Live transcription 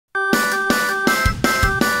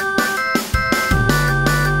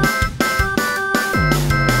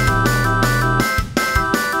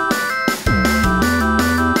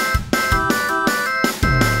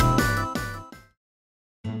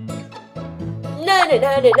Where's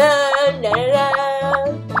my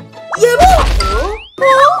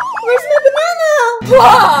banana?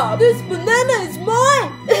 Wow, this banana is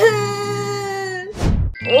mine.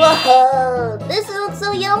 Whoa, this looks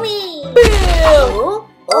so yummy. All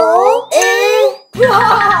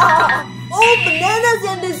bananas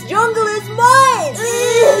in this jungle is mine.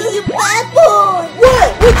 You bad boy.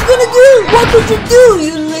 What you gonna do? What could you do,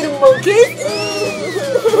 you little monkeys?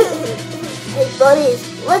 Hey buddies,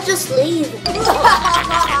 let's just leave.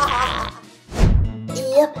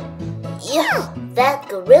 Yep, that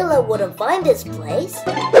gorilla wouldn't find this place.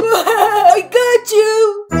 I got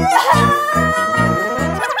you.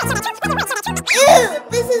 Ew,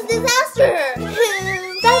 this is disaster.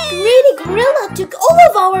 That greedy gorilla took all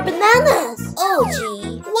of our bananas. Oh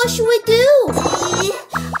gee, what should we do?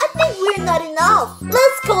 I think we're not enough.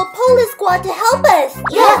 Let's call a police squad to help us.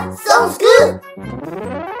 Yeah, sounds good.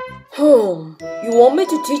 You want me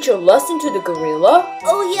to teach a lesson to the gorilla?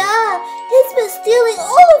 Oh yeah, he's been stealing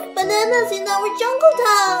all of bananas in our jungle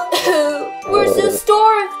town. We're so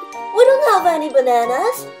starved. We don't have any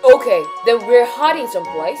bananas. Okay, then we're hiding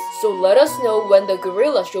someplace, so let us know when the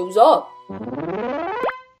gorilla shows up.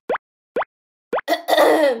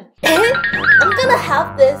 I'm gonna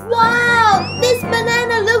have this. Wow, this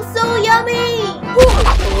banana looks so yummy.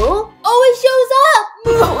 Oh, it shows up.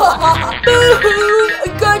 I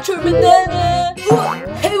got your banana.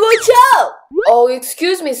 Hey, watch out. Oh,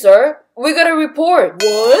 excuse me, sir. We got a report.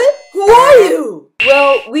 What? Who are you?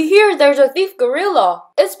 Well, we hear there's a thief gorilla.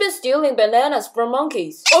 It's been stealing bananas from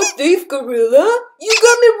monkeys. A thief gorilla? You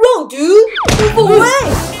got me wrong, dude. Move away.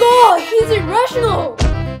 God, he's irrational.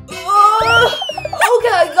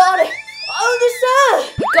 Okay, I got it. I understand.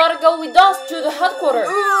 You gotta go with us to the headquarters.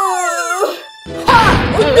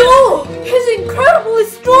 Oh no! He's incredibly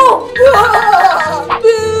strong!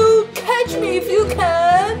 Boo! Catch me if you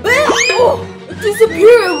can! Oh,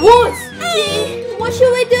 disappear at once! Gee, what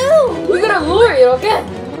should we do? We gotta lure it again!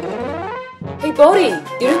 Hey buddy,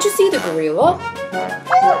 didn't you see the gorilla?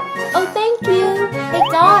 Oh, thank you. Hey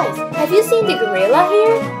guys, have you seen the gorilla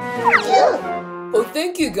here? Yeah. Oh,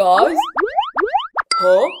 thank you guys!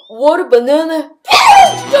 Huh? What a banana!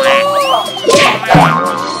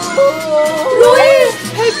 Roy!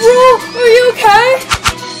 Hey bro, are you okay?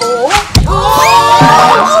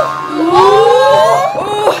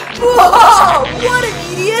 What an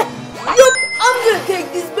idiot! Yup, I'm gonna take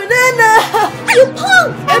this banana! You punk!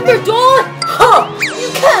 Ember Dawn! Huh! You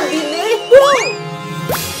can't beat me!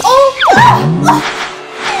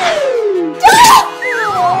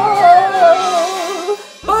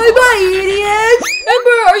 Bye-bye, idiots!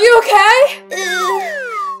 Ember, are you okay?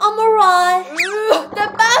 I'm alright.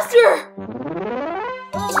 That bastard!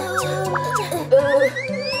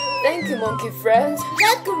 Thank you, monkey friends.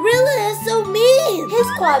 That gorilla is so mean.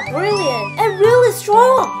 He's quite brilliant and really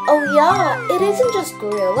strong. Oh yeah, it isn't just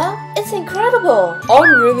gorilla. It's incredible.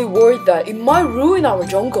 I'm really worried that it might ruin our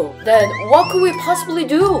jungle. Then what could we possibly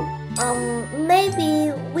do?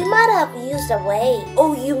 Maybe we might have used a way.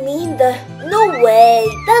 Oh, you mean the... No way.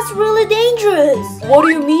 That's really dangerous. What do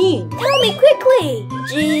you mean? Tell me quickly.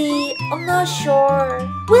 Gee, I'm not sure.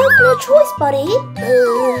 We have no choice, buddy.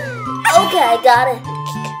 Okay, I got it.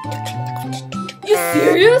 You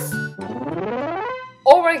serious?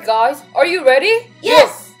 Alright guys, are you ready?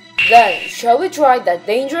 Yes. Then, shall we try that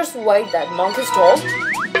dangerous way that monkeys talk?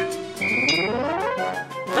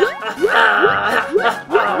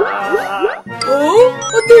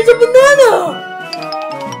 Oh, there's a banana!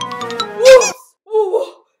 Whoa.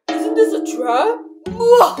 Isn't this a trap?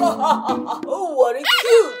 Oh, what a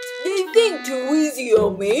cute! They think too easy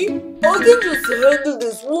on me. I can just handle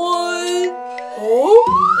this one. Oh?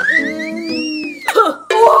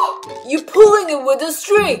 You're pulling it with a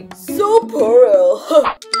string. So pearl.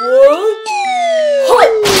 What?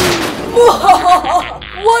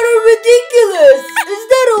 What a ridiculous! Is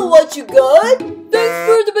that all what you got? Thanks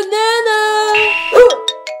for the banana!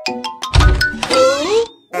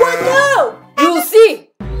 What now? You'll see!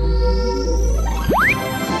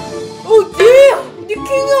 Oh damn! The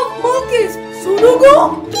king of monkeys! Sonogo?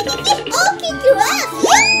 I'll kick your ass!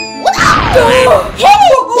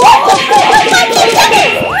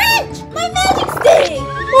 My magic stick!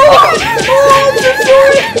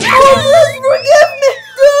 Please forgive me!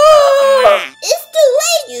 It's too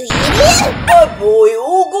late, you idiot! My boy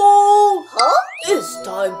Ogo! Huh? It's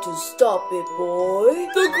time to stop it, boy.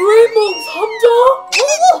 The green monk's Hamza?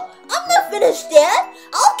 Oh, I'm not finished yet.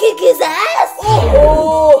 I'll kick his ass.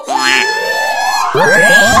 Oh!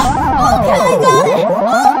 Okay, I got it.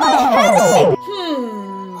 Oh, my headache.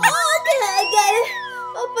 Okay, I got it.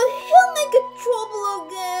 Oh, but he'll make trouble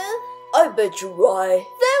again. I bet you're right.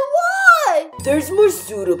 Then why? there's more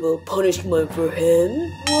suitable punishment for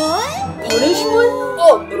him. What? Punishment?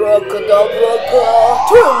 Abracadabra!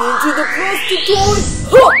 Turn into the plastic toy!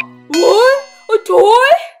 Huh! What? A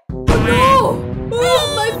toy? No! Oh,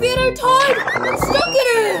 my feet are tied! I'm stuck in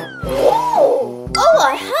it! Whoa! Oh,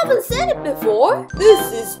 I haven't seen it before.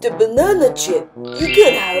 This is the banana chip. You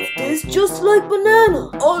can have this just like banana.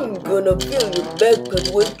 I'm gonna fill your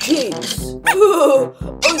backpack with chips. Oh,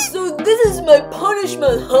 so this is my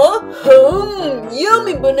punishment, huh?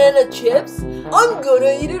 Yummy banana chips. I'm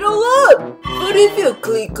gonna eat it all up. But if you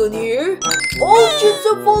click on here, all chips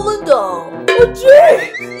are falling down. Oh,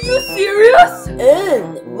 gee! You serious?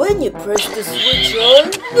 And when you press the switch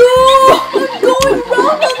on, no! I'm going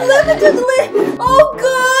round unlimitedly! Oh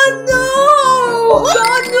God, no!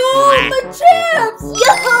 God, no! My chips!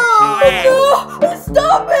 Yo! No!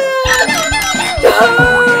 Stop it! No!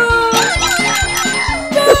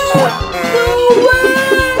 No! No way!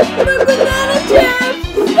 My banana chips!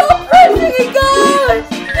 Stop pressing it, guys!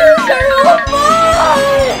 These are all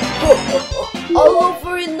mine! I'll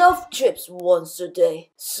offer enough chips once a day.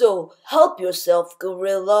 So help yourself,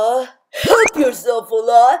 gorilla. Help yourself a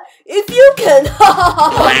lot if you can.